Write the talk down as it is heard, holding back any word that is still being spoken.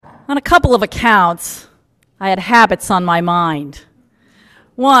On a couple of accounts, I had habits on my mind.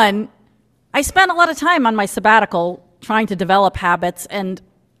 One, I spent a lot of time on my sabbatical trying to develop habits and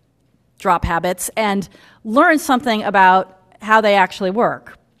drop habits and learn something about how they actually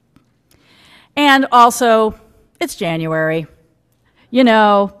work. And also, it's January. You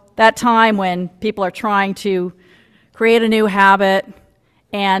know, that time when people are trying to create a new habit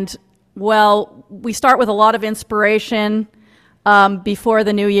and, well, we start with a lot of inspiration before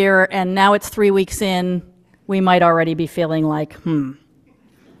the new year, and now it's 3 weeks in, we might already be feeling like,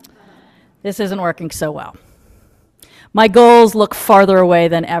 this isn't working so well. My goals look farther away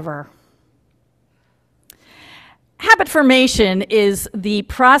than ever. Habit formation is the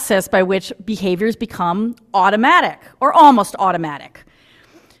process by which behaviors become automatic or almost automatic.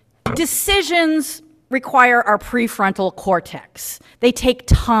 Decisions require our prefrontal cortex. They take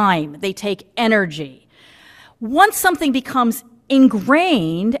time, they take energy. Once something becomes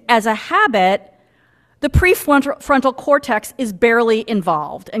ingrained as a habit, the prefrontal cortex is barely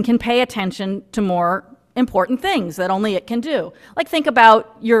involved and can pay attention to more important things that only it can do. Like think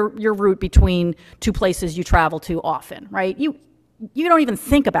about your route between two places you travel to often, right? You don't even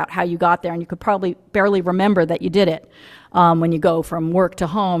think about how you got there, and you could probably barely remember that you did it when you go from work to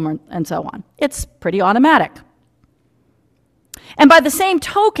home and so on. It's pretty automatic. And by the same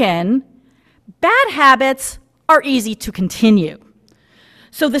token, bad habits are easy to continue.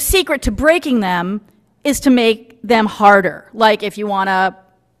 So the secret to breaking them is to make them harder. Like if you want to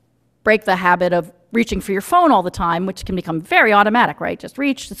break the habit of reaching for your phone all the time, which can become very automatic, right? Just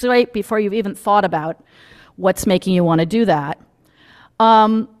reach, swipe before you've even thought about what's making you want to do that.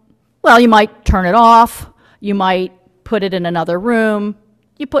 Well, you might turn it off. You might put it in another room.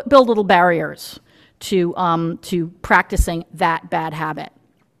 You build little barriers to practicing that bad habit.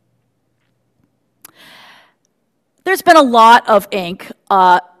 There's been a lot of ink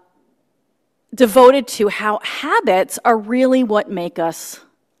devoted to how habits are really what make us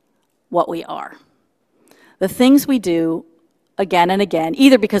what we are. The things we do again and again,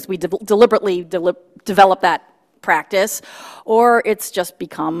 either because we deliberately develop that practice, or it's just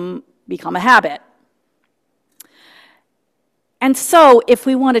become a habit. And so if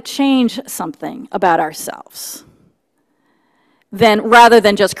we want to change something about ourselves, then rather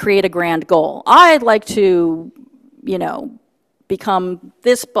than just create a grand goal, I'd like to, become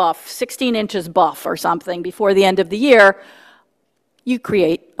this buff, 16 inches buff or something before the end of the year, you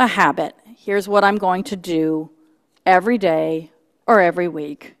create a habit. Here's what I'm going to do every day or every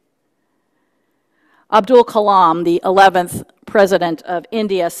week. Abdul Kalam, the 11th president of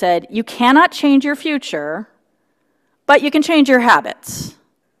India, said, "You cannot change your future, but you can change your habits.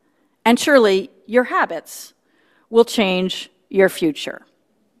 And surely your habits will change your future."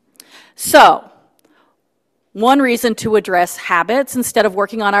 So, one reason to address habits instead of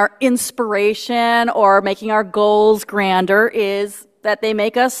working on our inspiration or making our goals grander is that they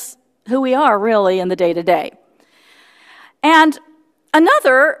make us who we are really in the day-to-day. And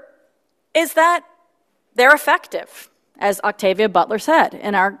another is that they're effective, as Octavia Butler said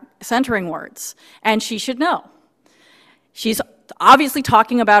in our centering words, and she should know. She's obviously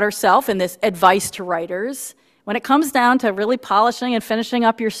talking about herself in this advice to writers. When it comes down to really polishing and finishing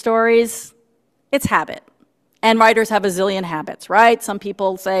up your stories, it's habit. And writers have a zillion habits, right? Some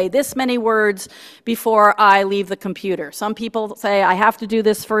people say this many words before I leave the computer. Some people say I have to do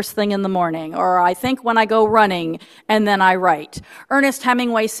this first thing in the morning, or I think when I go running and then I write. Ernest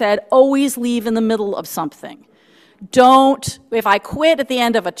Hemingway said, always leave in the middle of something. If I quit at the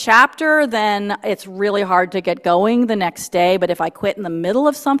end of a chapter, then it's really hard to get going the next day, but if I quit in the middle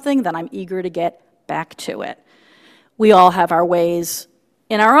of something, then I'm eager to get back to it. We all have our ways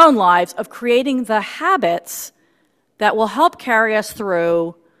in our own lives of creating the habits that will help carry us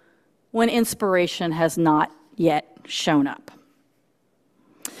through when inspiration has not yet shown up.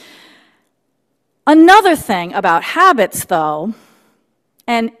 Another thing about habits, though,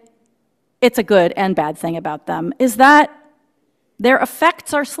 and it's a good and bad thing about them, is that their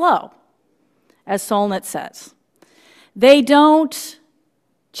effects are slow, as Solnit says. They don't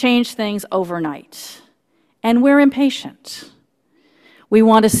change things overnight, and we're impatient. We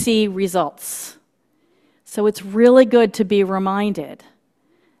want to see results. So it's really good to be reminded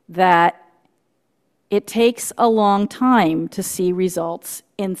that it takes a long time to see results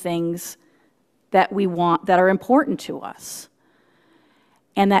in things that we want, that are important to us.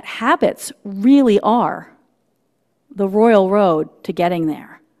 And that habits really are the royal road to getting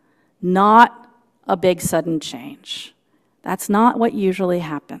there, not a big sudden change. That's not what usually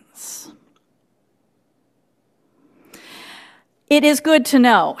happens. It is good to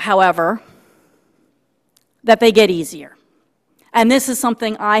know, however, that they get easier. And this is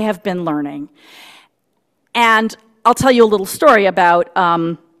something I have been learning. And I'll tell you a little story about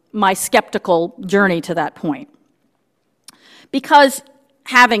my skeptical journey to that point. Because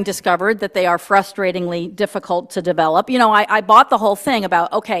having discovered that they are frustratingly difficult to develop, I bought the whole thing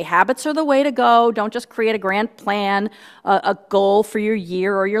about, okay, habits are the way to go. Don't just create a grand plan, a goal for your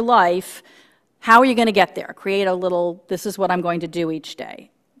year or your life. How are you going to get there? Create a little, this is what I'm going to do each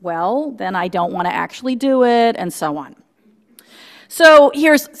day. Well, then I don't want to actually do it, and so on. So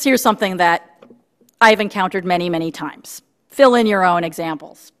here's something that I've encountered many, many times. Fill in your own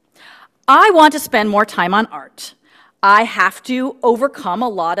examples. I want to spend more time on art. I have to overcome a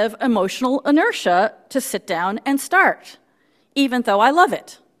lot of emotional inertia to sit down and start, even though I love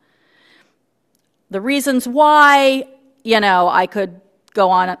it. The reasons why, I could go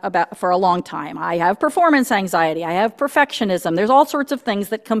on about for a long time. I have performance anxiety. I have perfectionism. There's all sorts of things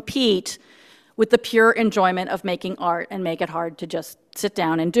that compete with the pure enjoyment of making art and make it hard to just sit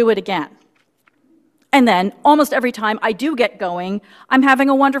down and do it again. And then almost every time I do get going, I'm having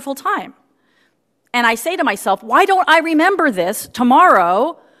a wonderful time. And I say to myself, why don't I remember this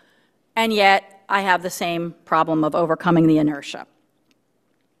tomorrow? And yet I have the same problem of overcoming the inertia.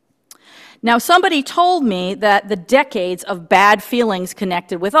 Now, somebody told me that the decades of bad feelings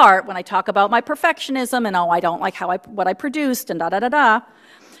connected with art, when I talk about my perfectionism and, I don't like what I produced and da-da-da-da,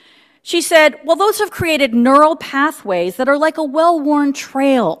 she said, well, those have created neural pathways that are like a well-worn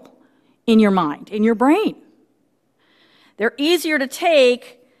trail in your mind, in your brain. They're easier to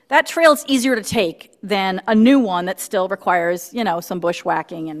take. That trail is easier to take than a new one that still requires, some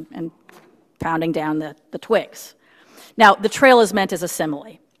bushwhacking and pounding down the twigs. Now, the trail is meant as a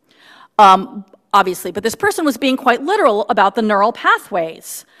simile, obviously, but this person was being quite literal about the neural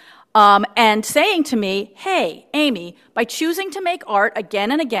pathways and saying to me, hey, Amy, by choosing to make art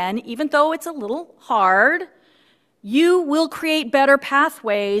again and again, even though it's a little hard, you will create better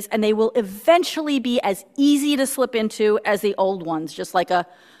pathways, and they will eventually be as easy to slip into as the old ones, just like a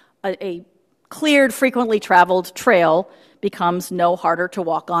cleared, frequently traveled trail becomes no harder to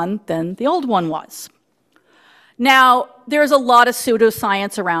walk on than the old one was. Now, there's a lot of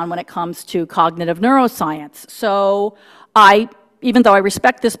pseudoscience around when it comes to cognitive neuroscience. So even though I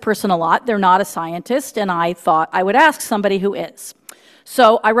respect this person a lot, they're not a scientist, and I thought I would ask somebody who is.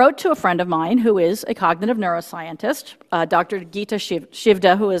 So I wrote to a friend of mine who is a cognitive neuroscientist, Dr. Geeta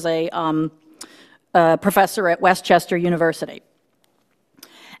Shivda, who is a professor at Westchester University.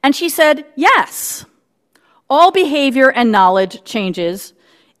 And she said, yes, all behavior and knowledge changes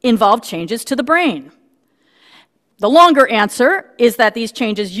involve changes to the brain. The longer answer is that these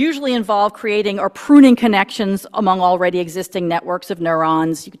changes usually involve creating or pruning connections among already existing networks of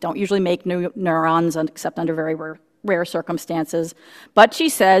neurons. You don't usually make new neurons except under very rare circumstances. But she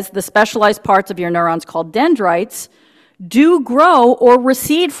says the specialized parts of your neurons called dendrites do grow or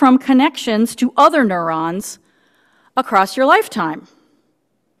recede from connections to other neurons across your lifetime.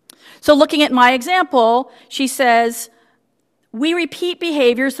 So looking at my example, she says, we repeat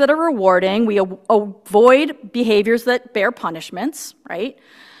behaviors that are rewarding. We avoid behaviors that bear punishments, right?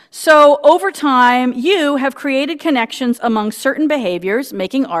 So over time, you have created connections among certain behaviors,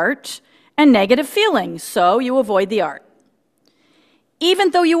 making art, and negative feelings, so you avoid the art.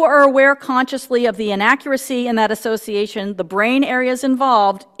 Even though you are aware consciously of the inaccuracy in that association, the brain areas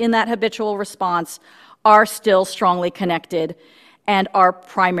involved in that habitual response are still strongly connected and are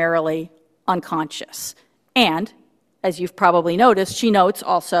primarily unconscious. And as you've probably noticed, she notes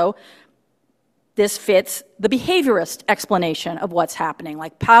also this fits the behaviorist explanation of what's happening.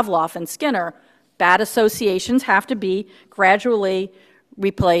 Like Pavlov and Skinner, bad associations have to be gradually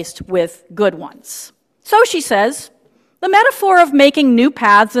replaced with good ones. So she says, the metaphor of making new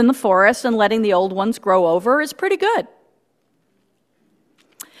paths in the forest and letting the old ones grow over is pretty good.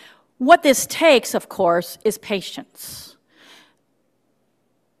 What this takes, of course, is patience.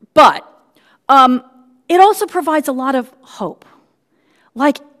 But it also provides a lot of hope.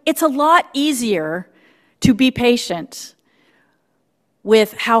 Like, it's a lot easier to be patient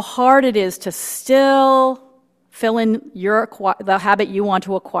with how hard it is to still fill in the habit you want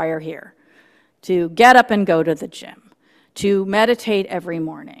to acquire here, to get up and go to the gym, to meditate every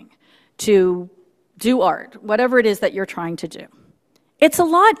morning, to do art, whatever it is that you're trying to do. It's a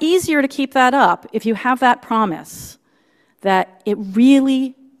lot easier to keep that up if you have that promise that it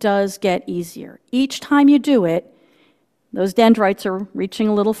really does get easier. Each time you do it, those dendrites are reaching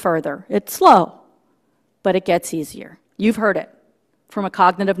a little further. It's slow, but it gets easier. You've heard it from a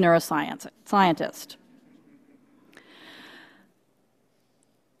cognitive neuroscientist.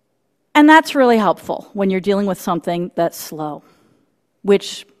 And that's really helpful when you're dealing with something that's slow,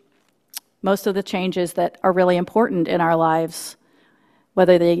 which most of the changes that are really important in our lives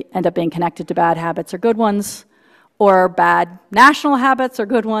whether they end up being connected to bad habits or good ones, or bad national habits or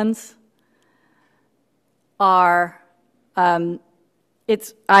good ones, are,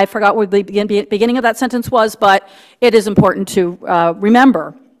 I forgot what the beginning of that sentence was, but it is important to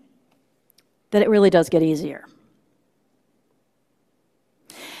remember that it really does get easier.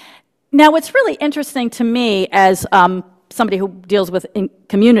 Now, what's really interesting to me as somebody who deals with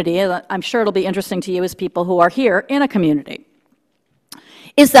community, I'm sure it'll be interesting to you as people who are here in a community,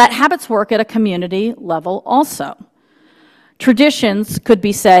 is that habits work at a community level also. Traditions could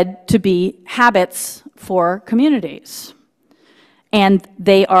be said to be habits for communities. And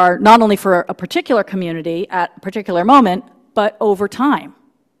they are not only for a particular community at a particular moment, but over time,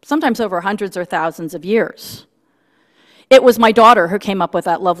 sometimes over hundreds or thousands of years. It was my daughter who came up with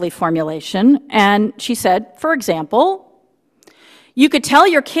that lovely formulation, and she said, for example, you could tell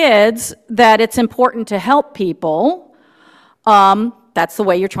your kids that it's important to help people. That's the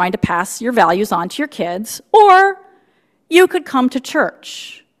way you're trying to pass your values on to your kids. Or you could come to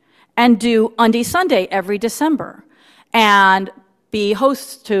church and do Undie Sunday every December and be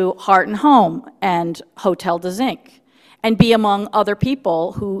hosts to Heart and Home and Hotel de Zinc and be among other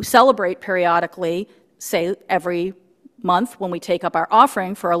people who celebrate periodically, say every month when we take up our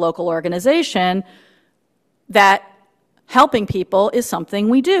offering for a local organization, that helping people is something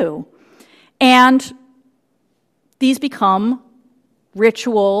we do. And these become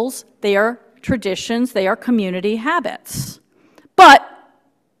rituals, they are traditions, they are community habits. But,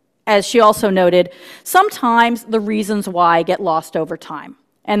 as she also noted, sometimes the reasons why get lost over time.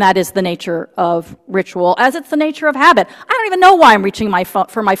 And that is the nature of ritual, as it's the nature of habit. I don't even know why I'm reaching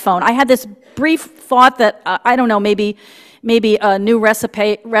for my phone. I had this brief thought that, I don't know, maybe a new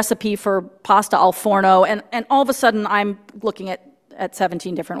recipe for pasta al forno, and all of a sudden I'm looking at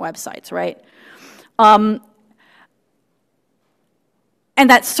 17 different websites, right? And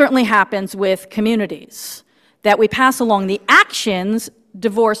that certainly happens with communities, that we pass along the actions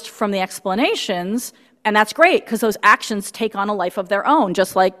divorced from the explanations, and that's great, because those actions take on a life of their own,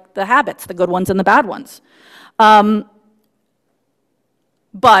 just like the habits, the good ones and the bad ones.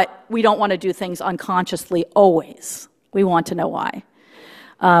 But we don't want to do things unconsciously always. We want to know why,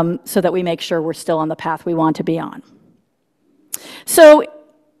 so that we make sure we're still on the path we want to be on. So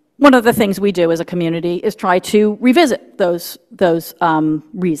one of the things we do as a community is try to revisit those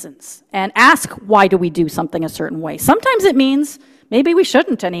reasons and ask, why do we do something a certain way? Sometimes it means maybe we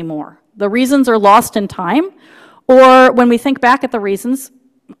shouldn't anymore. The reasons are lost in time, or when we think back at the reasons,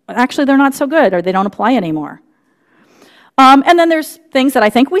 actually they're not so good, or they don't apply anymore. And then there's things that I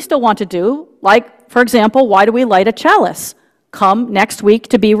think we still want to do, like, for example, why do we light a chalice? Come next week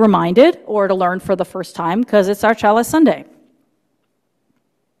to be reminded or to learn for the first time, because it's our Chalice Sunday.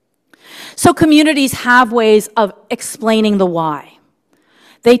 So communities have ways of explaining the why.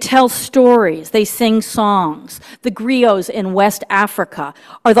 They tell stories, they sing songs. The griots in West Africa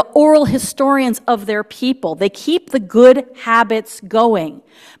are the oral historians of their people. They keep the good habits going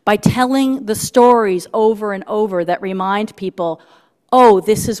by telling the stories over and over that remind people, oh,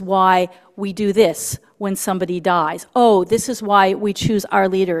 this is why we do this when somebody dies. Oh, this is why we choose our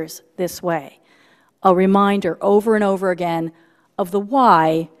leaders this way. A reminder over and over again of the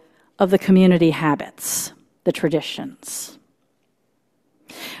why of the community habits, the traditions.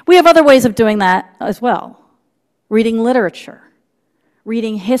 We have other ways of doing that as well. Reading literature,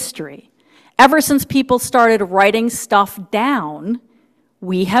 reading history. Ever since people started writing stuff down,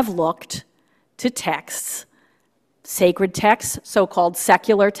 we have looked to texts, sacred texts, so-called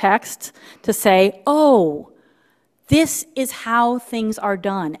secular texts, to say, oh, this is how things are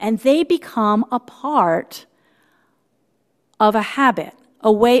done. And they become a part of a habit,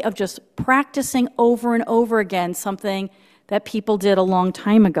 a way of just practicing over and over again something that people did a long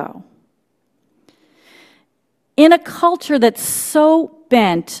time ago. In a culture that's so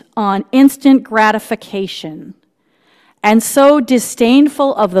bent on instant gratification and so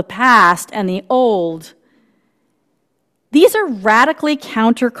disdainful of the past and the old, these are radically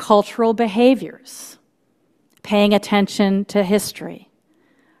countercultural behaviors. Paying attention to history,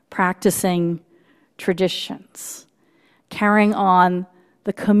 practicing traditions, carrying on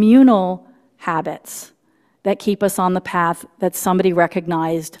the communal habits that keep us on the path that somebody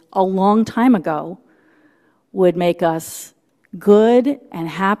recognized a long time ago would make us good and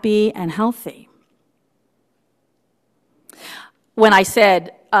happy and healthy. When I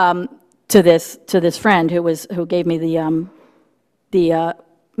said to this friend who gave me the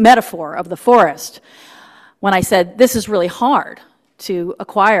metaphor of the forest, when I said this is really hard to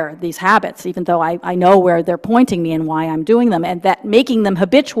acquire these habits, even though I know where they're pointing me and why I'm doing them, and that making them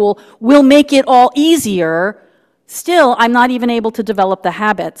habitual will make it all easier, Still, I'm not even able to develop the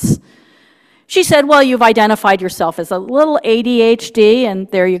habits. She said, well, you've identified yourself as a little ADHD, and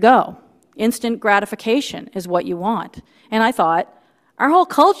there you go. Instant gratification is what you want. And I thought, our whole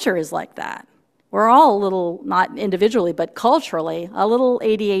culture is like that. We're all a little, not individually, but culturally, a little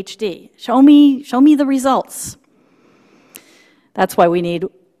ADHD. Show me the results. That's why we need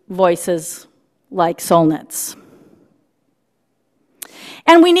voices like Solnit's.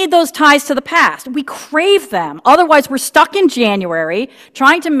 And we need those ties to the past. We crave them. Otherwise, we're stuck in January,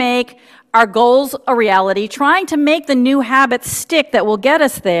 trying to make our goals a reality, trying to make the new habits stick that will get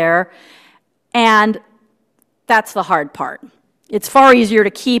us there, and that's the hard part. It's far easier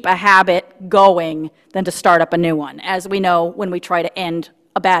to keep a habit going than to start up a new one, as we know when we try to end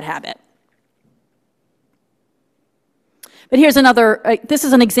a bad habit. But here's another, this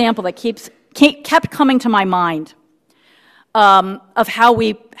is an example that kept coming to my mind of how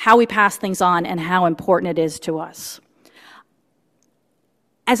we pass things on and how important it is to us.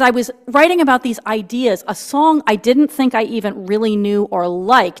 As I was writing about these ideas, a song I didn't think I even really knew or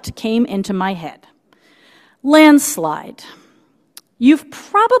liked came into my head. Landslide. You've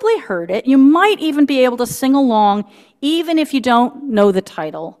probably heard it. You might even be able to sing along, even if you don't know the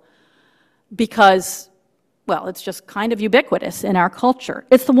title, because, well, it's just kind of ubiquitous in our culture.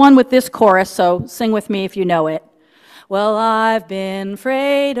 It's the one with this chorus, so sing with me if you know it. Well, I've been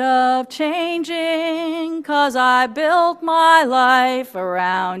afraid of changing 'cause I built my life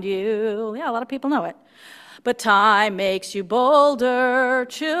around you. Yeah, a lot of people know it. But time makes you bolder,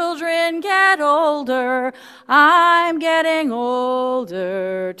 children get older, I'm getting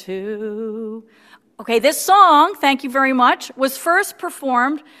older too. Okay, this song, thank you very much, was first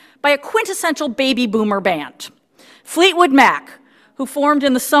performed by a quintessential baby boomer band, Fleetwood Mac, who formed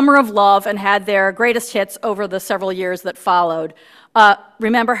in the Summer of Love and had their greatest hits over the several years that followed.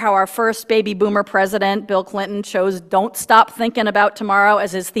 Remember how our first baby boomer president, Bill Clinton, chose Don't Stop Thinking About Tomorrow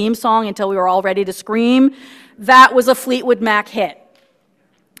as his theme song until we were all ready to scream? That was a Fleetwood Mac hit.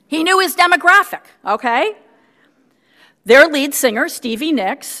 He knew his demographic, okay? Their lead singer, Stevie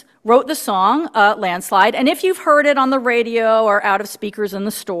Nicks, wrote the song, Landslide, and if you've heard it on the radio or out of speakers in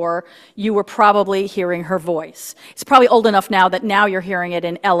the store, you were probably hearing her voice. It's probably old enough now that now you're hearing it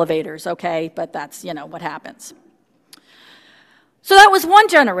in elevators, okay? But that's, you know, what happens. So that was one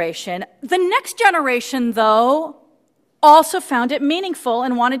generation. The next generation, though, also found it meaningful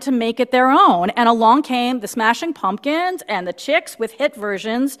and wanted to make it their own. And along came the Smashing Pumpkins and the Chicks with hit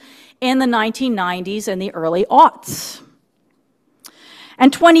versions in the 1990s and the early aughts.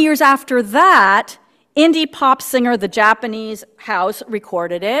 And 20 years after that, indie pop singer The Japanese House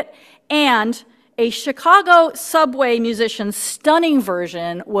recorded it, and a Chicago subway musician's stunning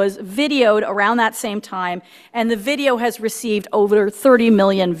version was videoed around that same time, and the video has received over 30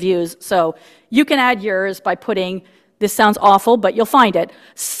 million views. So you can add yours by putting, this sounds awful, but you'll find it,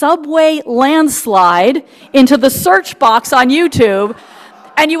 Subway Landslide into the search box on YouTube,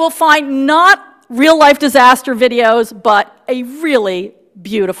 and you will find not real-life disaster videos, but a really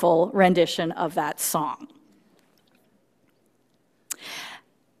beautiful rendition of that song.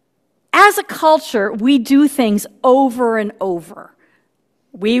 As a culture, we do things over and over.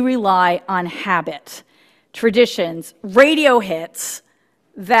 We rely on habit, traditions, radio hits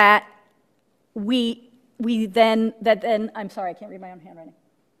that I'm sorry, I can't read my own handwriting.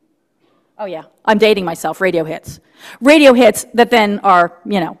 Oh yeah, I'm dating myself, radio hits. Radio hits that then are,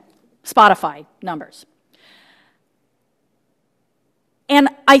 you know, Spotify numbers. And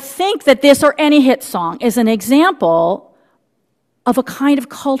I think that this or any hit song is an example of a kind of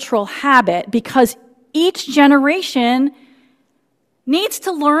cultural habit because each generation needs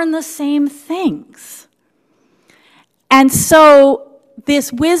to learn the same things. And so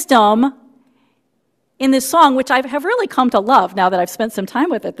this wisdom in this song, which I have really come to love now that I've spent some time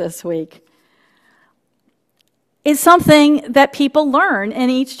with it this week, is something that people learn in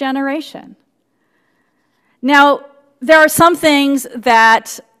each generation. Now, there are some things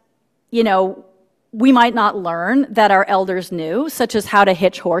that, you know, we might not learn that our elders knew, such as how to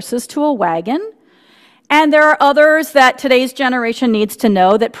hitch horses to a wagon. And there are others that today's generation needs to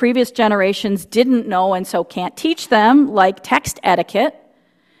know that previous generations didn't know and so can't teach them, like text etiquette.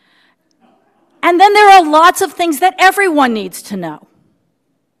 And then there are lots of things that everyone needs to know,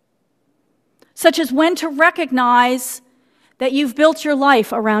 such as when to recognize that you've built your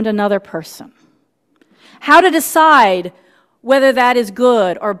life around another person, how to decide whether that is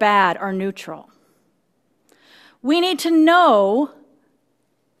good or bad or neutral. We need to know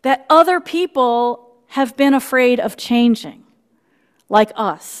that other people have been afraid of changing, like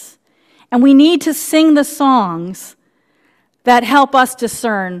us. And we need to sing the songs that help us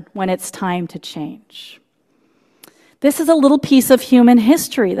discern when it's time to change. This is a little piece of human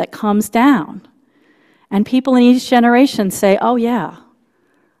history that comes down. And people in each generation say, oh yeah,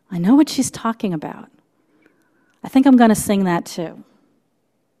 I know what she's talking about. I think I'm going to sing that too.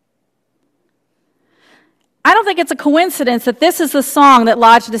 I don't think it's a coincidence that this is the song that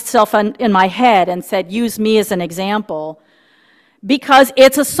lodged itself in my head and said, use me as an example, because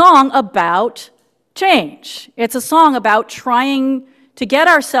it's a song about change. It's a song about trying to get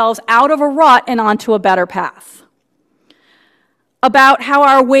ourselves out of a rut and onto a better path. About how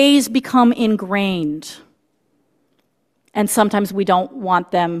our ways become ingrained, and sometimes we don't want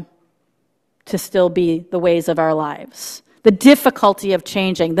them to still be the ways of our lives. The difficulty of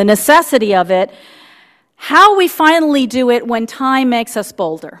changing, the necessity of it, how we finally do it when time makes us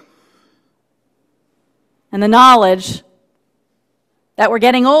bolder. And the knowledge that we're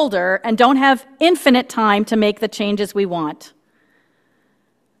getting older and don't have infinite time to make the changes we want.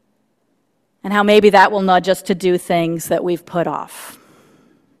 And how maybe that will nudge us to do things that we've put off.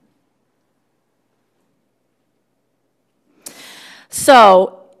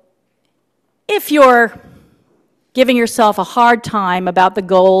 So, if you're giving yourself a hard time about the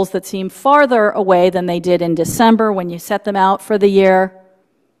goals that seem farther away than they did in December when you set them out for the year,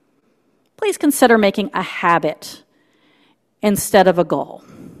 please consider making a habit instead of a goal.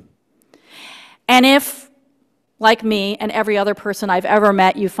 And if, like me and every other person I've ever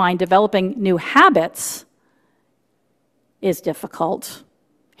met, you find developing new habits is difficult,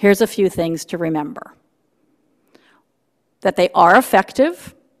 here's a few things to remember. That they are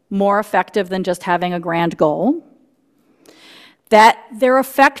effective, more effective than just having a grand goal. That their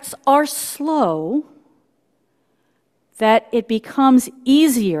effects are slow, that it becomes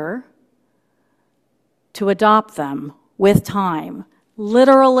easier to adopt them with time,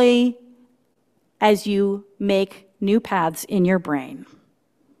 literally as you make new paths in your brain.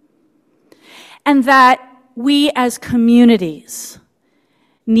 And that we as communities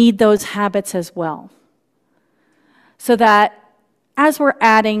need those habits as well. So that as we're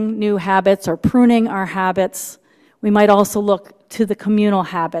adding new habits or pruning our habits, we might also look to the communal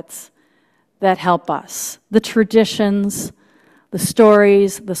habits that help us, the traditions, the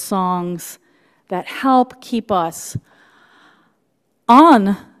stories, the songs that help keep us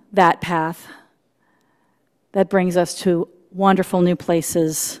on that path that brings us to wonderful new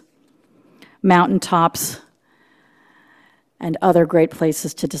places, mountaintops, and other great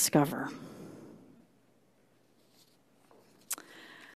places to discover.